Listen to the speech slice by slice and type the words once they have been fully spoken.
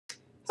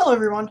Hello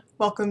everyone,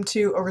 welcome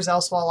to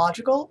Overzealous While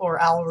Logical,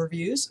 or OWL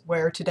Reviews,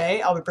 where today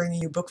I'll be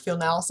bringing you book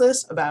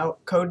feelnalysis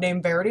about Code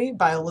Name Verity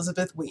by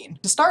Elizabeth Wein.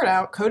 To start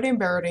out, Code Name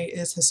Verity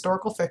is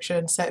historical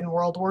fiction set in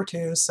World War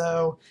II,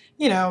 so,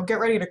 get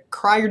ready to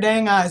cry your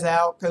dang eyes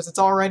out, because it's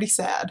already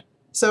sad.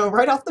 So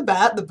right off the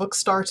bat, the book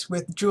starts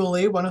with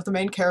Julie, one of the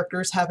main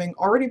characters, having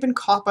already been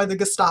caught by the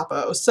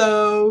Gestapo,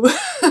 so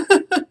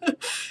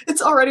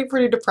it's already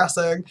pretty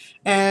depressing,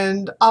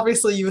 and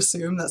obviously you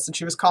assume that since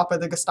she was caught by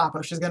the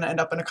Gestapo, she's going to end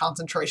up in a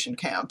concentration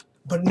camp.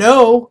 But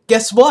no,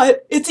 guess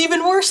what? It's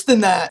even worse than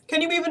that!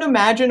 Can you even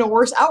imagine a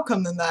worse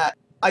outcome than that?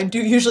 I do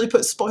usually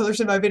put spoilers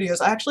in my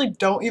videos. I actually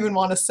don't even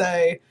want to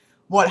say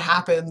what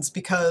happens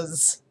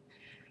because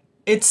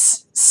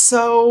it's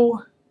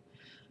so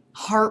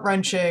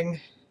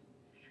heart-wrenching,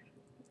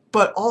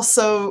 but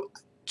also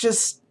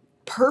just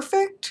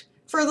perfect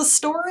for the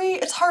story.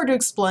 It's hard to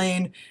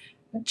explain.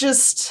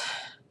 Just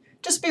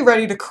be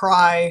ready to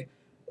cry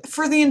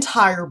for the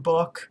entire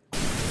book.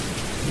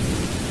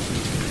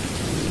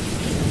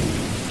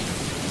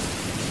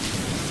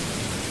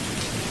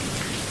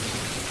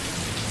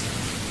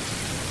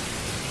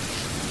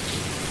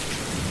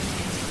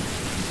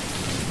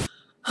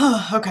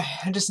 Okay,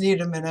 I just needed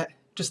a minute.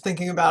 Just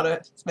thinking about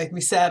it. It's making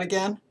me sad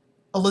again.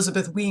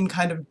 Elizabeth Wein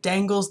kind of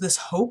dangles this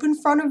hope in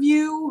front of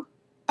you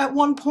at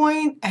one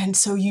point, and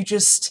so you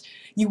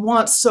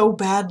want so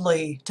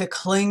badly to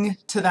cling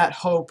to that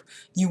hope.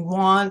 You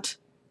want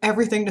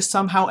everything to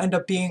somehow end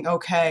up being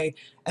okay,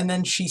 and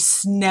then she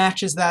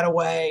snatches that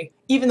away.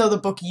 Even though the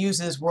book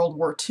uses World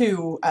War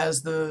II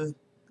as the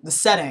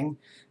setting,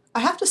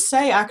 I have to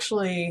say,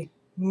 actually,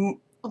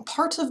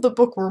 parts of the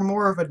book were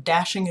more of a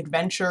dashing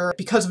adventure.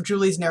 Because of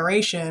Julie's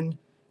narration,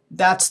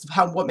 that's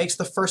what makes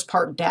the first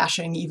part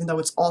dashing, even though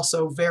it's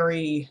also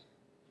very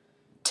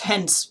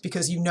tense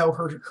because you know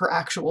her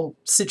actual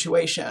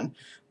situation.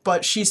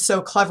 But she's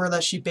so clever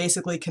that she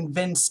basically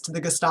convinced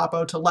the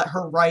Gestapo to let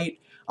her write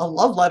a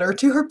love letter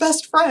to her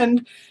best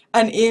friend,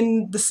 and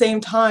in the same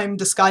time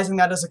disguising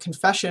that as a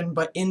confession,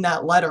 but in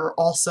that letter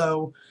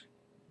also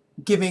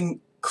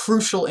giving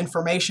crucial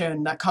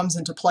information that comes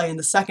into play in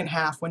the second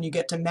half when you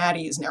get to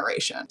Maddie's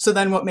narration. So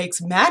then what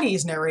makes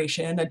Maddie's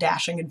narration a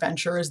dashing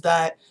adventure is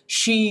that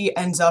she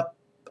ends up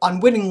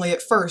unwittingly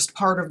at first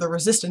part of the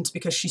resistance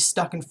because she's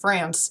stuck in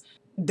France.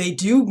 They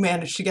do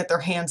manage to get their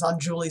hands on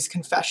Julie's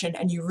confession,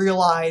 and you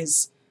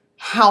realize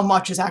how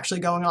much is actually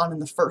going on in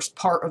the first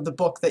part of the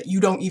book that you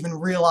don't even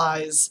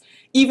realize.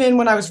 Even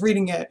when I was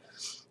reading it,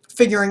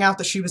 figuring out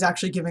that she was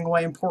actually giving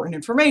away important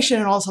information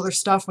and all this other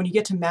stuff, when you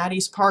get to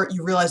Maddie's part,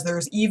 you realize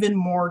there's even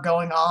more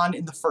going on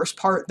in the first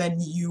part than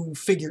you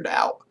figured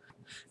out.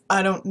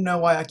 I don't know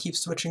why I keep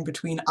switching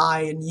between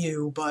I and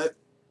you, but...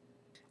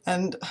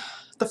 And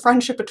the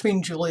friendship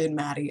between Julie and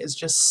Maddie is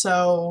just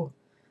so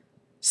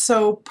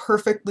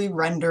perfectly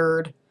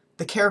rendered.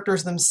 The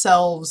characters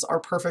themselves are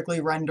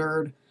perfectly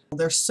rendered.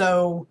 They're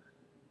so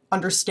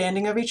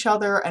understanding of each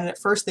other, and at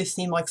first they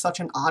seem like such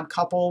an odd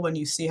couple when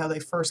you see how they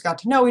first got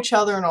to know each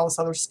other and all this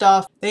other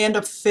stuff. They end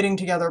up fitting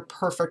together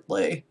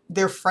perfectly.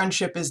 Their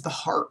friendship is the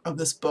heart of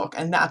this book,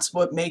 and that's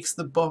what makes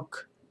the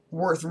book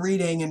worth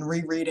reading and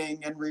rereading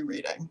and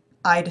rereading.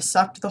 I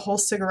sucked the whole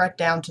cigarette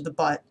down to the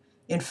butt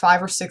in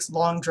 5 or 6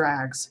 long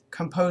drags,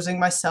 composing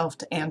myself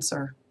to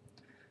answer.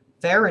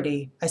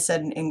 "Verity," I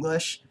said in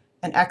English,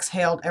 and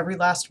exhaled every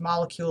last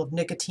molecule of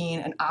nicotine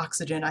and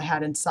oxygen I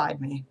had inside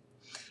me.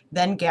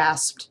 Then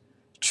gasped,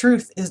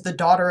 "Truth is the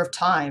daughter of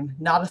time,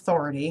 not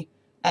authority,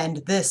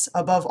 and this,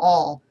 above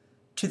all,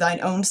 to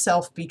thine own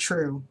self be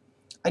true."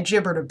 I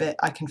gibbered a bit,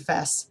 I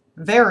confess.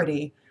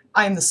 Verity!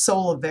 I am the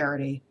soul of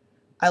verity.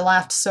 I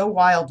laughed so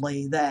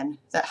wildly, then,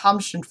 that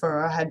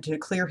Hamstenfuhrer had to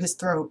clear his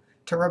throat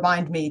to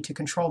remind me to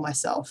control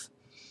myself.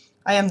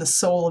 "I am the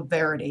soul of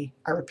verity,"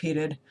 I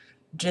repeated.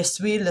 "Je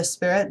suis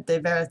l'esprit de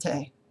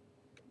vérité."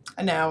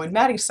 And now, in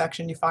Maddie's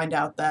section, you find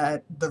out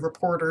that the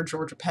reporter,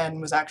 Georgia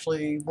Penn, was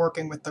actually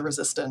working with the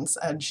resistance,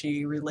 and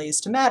she relays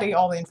to Maddie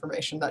all the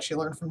information that she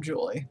learned from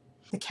Julie.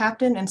 The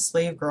captain and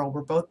slave girl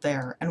were both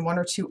there, and 1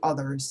 or 2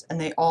 others, and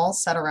they all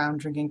sat around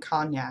drinking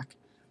cognac.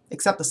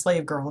 Except the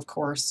slave girl, of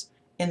course,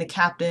 in the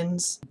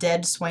captain's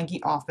dead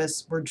swanky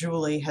office where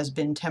Julie has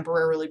been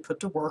temporarily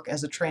put to work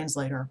as a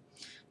translator.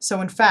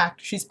 So in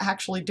fact, she's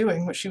actually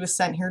doing what she was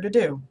sent here to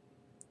do.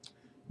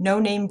 No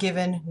name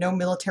given, no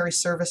military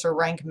service or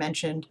rank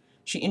mentioned,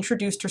 she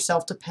introduced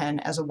herself to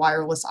Penn as a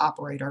wireless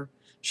operator.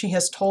 She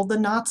has told the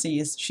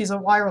Nazis she's a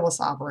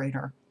wireless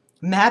operator.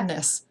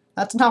 Madness!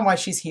 That's not why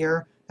she's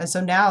here, and so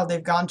now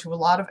they've gone to a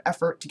lot of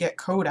effort to get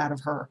code out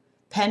of her.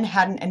 Penn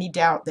hadn't any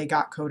doubt they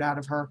got code out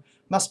of her.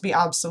 Must be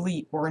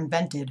obsolete or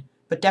invented,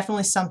 but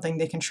definitely something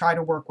they can try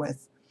to work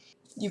with.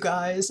 You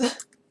guys,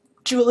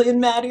 Julie and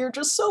Maddie are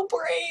just so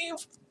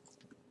brave!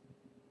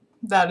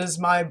 That is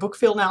my book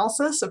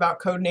feelnalysis about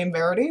Code Name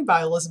Verity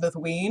by Elizabeth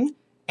Wein,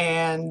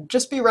 and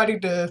just be ready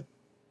to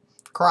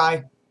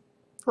cry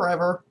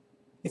forever.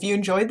 If you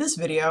enjoyed this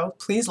video,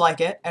 please like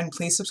it, and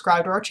please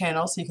subscribe to our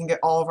channel so you can get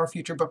all of our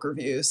future book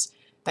reviews.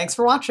 Thanks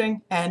for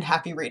watching, and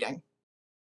happy reading!